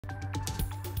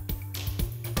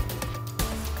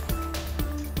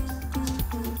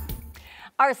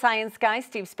Our science guy,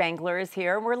 Steve Spangler, is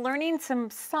here. We're learning some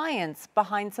science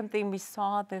behind something we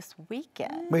saw this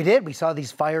weekend. We did. We saw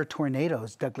these fire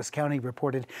tornadoes. Douglas County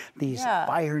reported these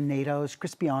fire tornadoes.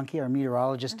 Chris Bianchi, our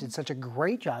meteorologist, did such a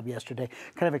great job yesterday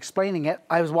kind of explaining it.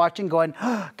 I was watching going,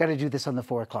 oh, got to do this on the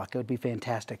 4 o'clock. It would be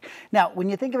fantastic. Now, when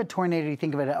you think of a tornado, you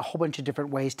think of it a whole bunch of different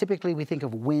ways. Typically, we think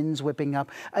of winds whipping up.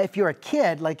 If you're a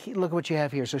kid, like, look at what you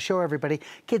have here. So show everybody,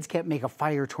 kids can't make a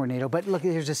fire tornado, but look,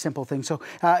 here's a simple thing. So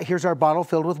here's our bottle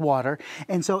filled with water.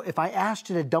 And so if I asked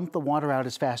you to dump the water out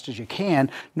as fast as you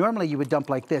can, normally you would dump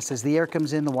like this. As the air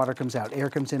comes in, the water comes out. Air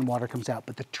comes in, water comes out.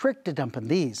 But the trick to dumping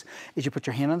these is you put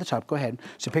your hand on the top. Go ahead.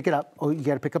 So pick it up. Oh, you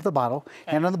got to pick up the bottle.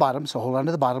 Hand on the bottom. So hold on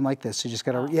to the bottom like this. So you just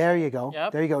got to, there you go.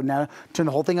 Yep. There you go. Now turn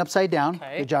the whole thing upside down.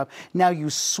 Okay. Good job. Now you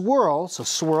swirl. So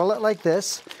swirl it like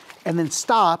this. And then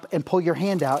stop and pull your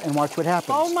hand out and watch what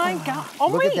happens. Oh my God! Oh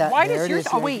look wait, at that. why there does yours?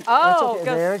 is. Oh wait! Oh, okay.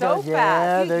 There it goes. So Yeah,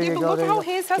 fast. there you go. Look how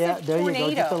his has a there tornado.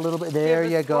 You go. Just a little bit. There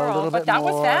you go. A little bit more. But that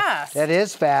was fast. That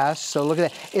is fast. So look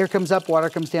at that. Air comes up, water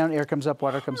comes down. Air comes up,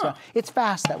 water comes down. It's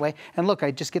fast that way. And look, I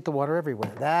just get the water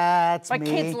everywhere. That's me. But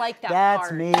kids like that That's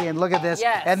part. me. And look at this.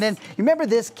 Yes. And then you remember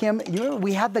this, Kim? You remember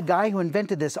we had the guy who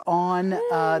invented this on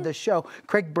the show.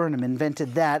 Craig Burnham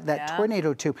invented that. That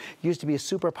tornado tube used to be a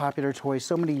super popular toy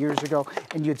so many years ago.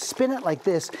 And you'd spin it like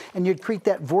this, and you'd create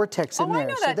that vortex in there. I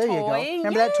know so that there toy. You go.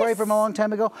 Remember that toy from a long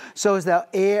time ago? So as the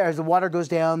air, as the water goes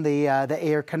down, the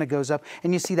air kind of goes up,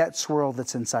 and you see that swirl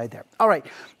that's inside there. All right,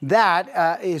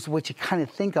 that is what you kind of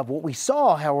think of. What we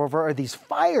saw, however, are these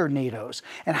fire tornadoes.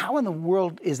 And how in the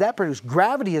world is that produced?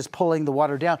 Gravity is pulling the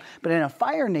water down, but in a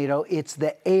fire tornado, it's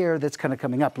the air that's kind of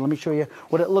coming up. Let me show you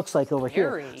what it looks like over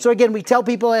here. So again, we tell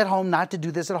people at home not to do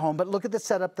this at home, but look at the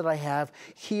setup that I have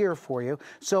here for you.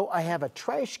 So I have a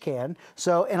trash can.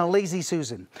 And a Lazy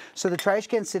Susan. So the trash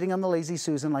can's sitting on the Lazy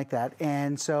Susan like that.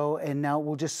 And now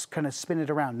we'll just kind of spin it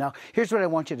around. Now, here's what I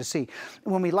want you to see.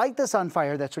 When we light this on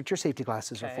fire, that's what your safety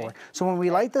glasses are for. So when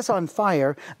we light this on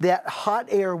fire, that hot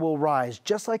air will rise,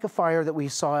 just like a fire that we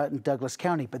saw in Douglas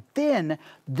County. But then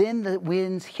the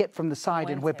winds hit from the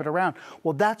side and whip it around.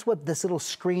 Well, that's what this little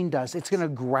screen does. It's going to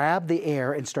grab the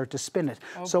air and start to spin it.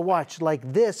 So watch,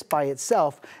 like this by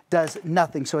itself does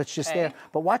nothing. So it's just there.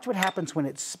 But watch what happens when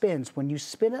it spins. When you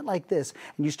spin it like this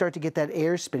and you start to get that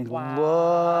air spinning, look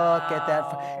at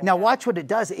that. Now watch what it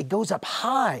does. It goes up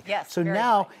high. Yes, so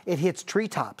now it hits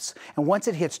treetops. And once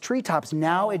it hits treetops,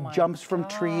 now it jumps from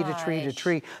tree to tree to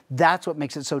tree. That's what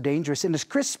makes it so dangerous. And as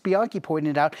Chris Bianchi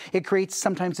pointed out, it creates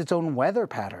sometimes its own weather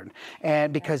pattern.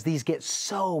 And because these get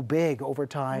so big over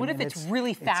time. What if it's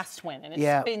really fast wind and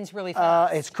it spins really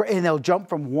fast? And they'll jump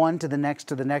from one to the next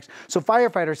to the next. So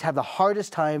firefighters have the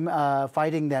hardest time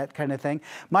fighting that kind of thing.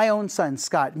 My own son,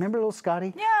 Scott, remember little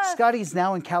Scotty? Yeah. Scotty's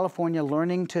now in California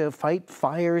learning to fight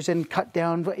fires and cut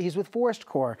down. He's with Forest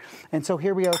Corps. And so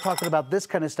here we are talking about this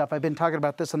kind of stuff. I've been talking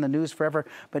about this on the news forever,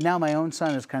 but now my own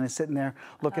son is kind of sitting there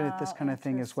looking at this kind of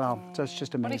thing as well. So it's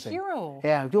just amazing. What a hero.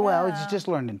 Yeah, well, it's just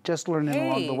learning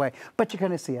along the way. But you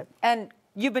kind of see it. And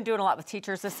you've been doing a lot with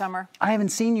teachers this summer? I haven't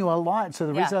seen you a lot. So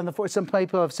the reason on the 4th, some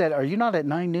people have said, are you not at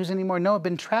 9 News anymore? No, I've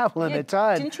been traveling a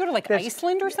ton. Didn't you go to like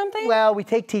Iceland or something? Well, we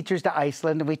take teachers to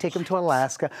Iceland and we take them to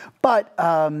Alaska. But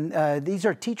these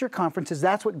are teacher conferences.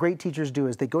 That's what great teachers do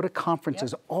is they go to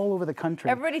conferences all over the country.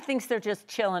 Everybody thinks they're just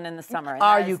chilling in the summer.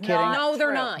 Are you kidding? No,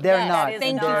 they're not. They're not.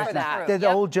 Thank you for that.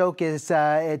 The old joke is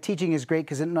teaching is great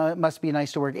because it must be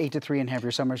nice to work 8 to 3 and have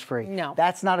your summers free. No.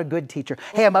 That's not a good teacher.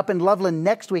 Hey, I'm up in Loveland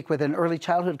next week with an early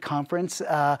childhood conference.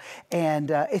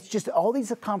 It's just all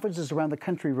these conferences around the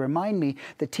country remind me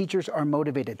that teachers are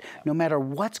motivated. No matter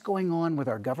what's going on with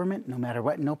our government, no matter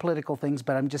what, no political things,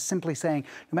 but I'm just simply saying,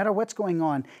 no matter what's going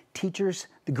on, teachers,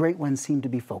 the great ones, seem to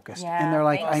be focused. And they're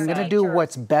like, I'm going to do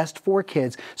what's best for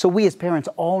kids. So we as parents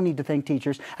all need to thank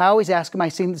teachers. I always ask them, I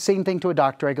say the same thing to a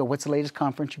doctor. I go, what's the latest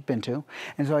conference you've been to?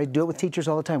 And so I do it with teachers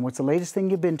all the time. What's the latest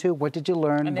thing you've been to? What did you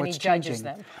learn? And then what's he judges changing?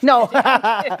 them. No,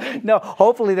 no.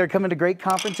 Hopefully they're coming to great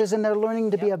conferences and they're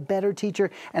learning to be a better teacher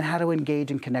and how to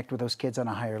engage and connect with those kids on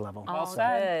a higher level. All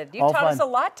good. You taught us a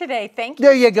lot today. Thank you.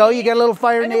 There you go. You got a little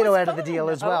fire tornado out of the deal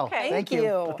as well. Okay. Thank you.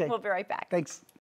 Okay. We'll be right back. Thanks.